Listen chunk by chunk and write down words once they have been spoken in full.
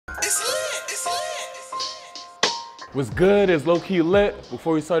What's good? It's Lowkey lit.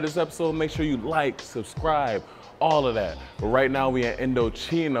 Before we start this episode, make sure you like, subscribe, all of that. But right now we in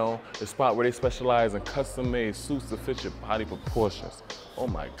Indochino, the spot where they specialize in custom-made suits to fit your body proportions. Oh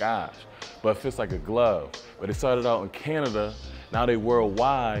my gosh, but it fits like a glove. But they started out in Canada, now they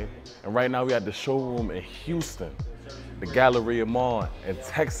worldwide, and right now we at the showroom in Houston, the Galleria Mall in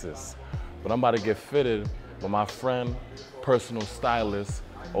Texas. But I'm about to get fitted with my friend, personal stylist,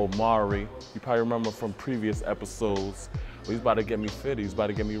 Omari. You probably remember from previous episodes, but he's about to get me fitted, he's about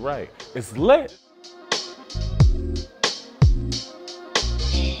to get me right. It's lit.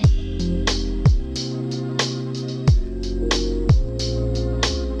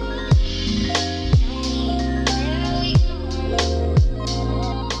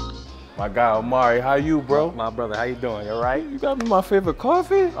 My guy Omari, how you, bro? My brother, how you doing? You all right? You got me my favorite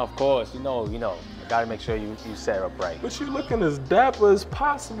coffee? Of course, you know. I gotta make sure you set up right. But you looking as dapper as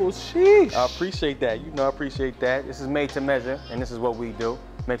possible, sheesh. I appreciate that. I appreciate that. This is made to measure, and this is what we do.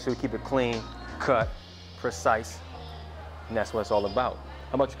 Make sure we keep it clean, cut, precise, and that's what it's all about.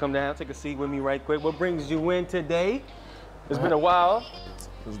 How about you come down, take a seat with me right quick? What brings you in today? It's been a while.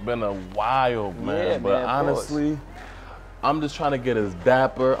 It's been a while, man. Yeah, but man, honestly, I'm just trying to get as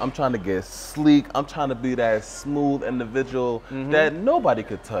dapper. I'm trying to get sleek. I'm trying to be that smooth individual that nobody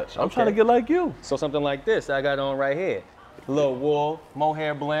could touch. I'm trying to get like you. So something like this I got on right here. A little wool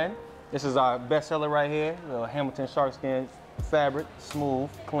mohair blend. This is our bestseller right here. A little Hamilton sharkskin fabric,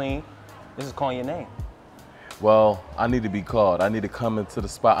 smooth, clean. This is calling your name. Well, I need to be called. I need to come into the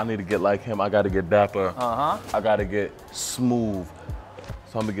spot. I need to get like him. I got to get dapper. I got to get smooth.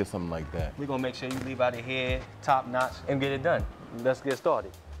 So I'm gonna get something like that. We're gonna make sure you leave out of here top notch and get it done. Let's get started.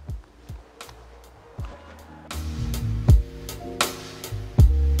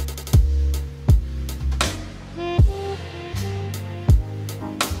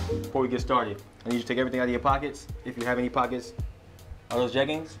 Before we get started, I need you to take everything out of your pockets. If you have any pockets, are those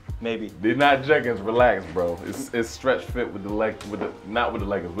jeggings? Maybe. They're not jeggings, relax, bro. It's stretch fit with the not with the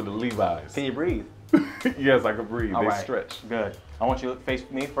leggings, with the Levi's. Can you breathe? Yes, I can breathe. All they right. stretch. Good. I want you to face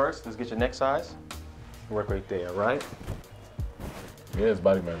me first. Let's get your neck size. Work right there, all right? Yeah, it's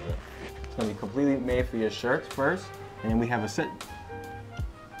body measurement. It's gonna be completely made for your shirts first, and then we have a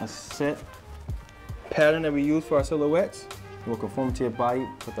set pattern that we use for our silhouettes. We'll conform to your body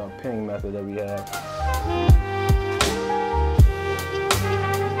with our pinning method that we have.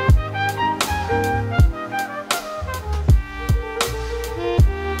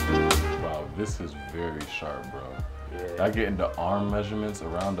 This is very sharp, bro. Yeah. I get into arm measurements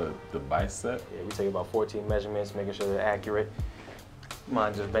around the bicep. Yeah, we take about 14 measurements, making sure they're accurate.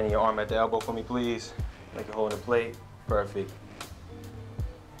 Mind just bending your arm at the elbow for me, please. Like you're holding a plate. Perfect.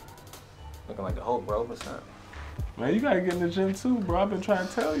 Looking like the Hulk, bro. What's up? Man, you gotta get in the gym too, bro. I've been trying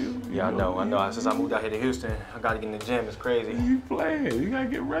to tell you. Yeah, I know. Since I moved out here to Houston, I gotta get in the gym. It's crazy. You playing. You gotta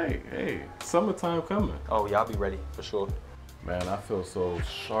get right. Hey, summertime coming. Oh, yeah, I'll be ready for sure. Man, I feel so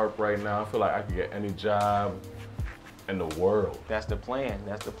sharp right now. I feel like I could get any job in the world. That's the plan.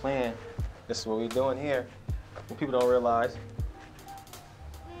 That's the plan. This is what we're doing here. What people don't realize,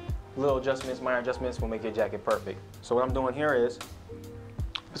 little adjustments, minor adjustments will make your jacket perfect. So what I'm doing here is,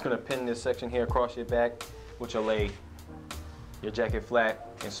 I'm just gonna pin this section here across your back, which will lay your jacket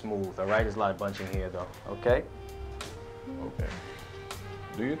flat and smooth, all right? There's a lot of bunching here though, okay? Okay.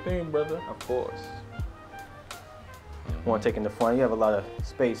 Do your thing, brother. Of course. You want to take in the front, you have a lot of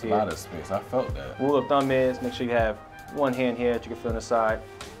space here. A lot of space, I felt that. Rule of thumb is, make sure you have one hand here that you can feel on the side,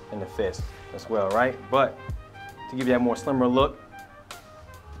 and the fist as well, right? But to give you that more slimmer look,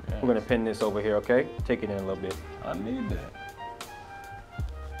 we're gonna pin this over here, okay? Take it in a little bit. I need that.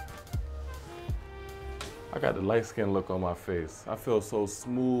 I got the light skin look on my face. I feel so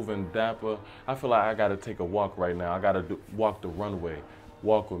smooth and dapper. I feel like I gotta take a walk right now. I gotta walk the runway.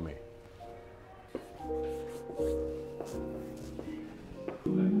 Walk with me.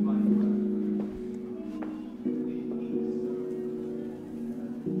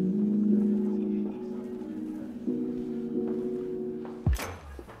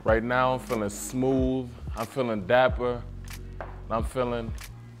 Right now, I'm feeling smooth, I'm feeling dapper, and I'm feeling,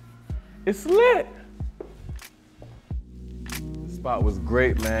 it's lit. The spot was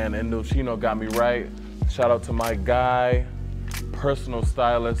great, man. Indochino got me right. Shout out to my guy, personal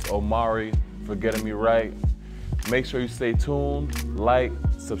stylist, Omari, for getting me right. Make sure you stay tuned, like,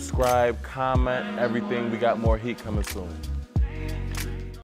 subscribe, comment, everything. We got more heat coming soon.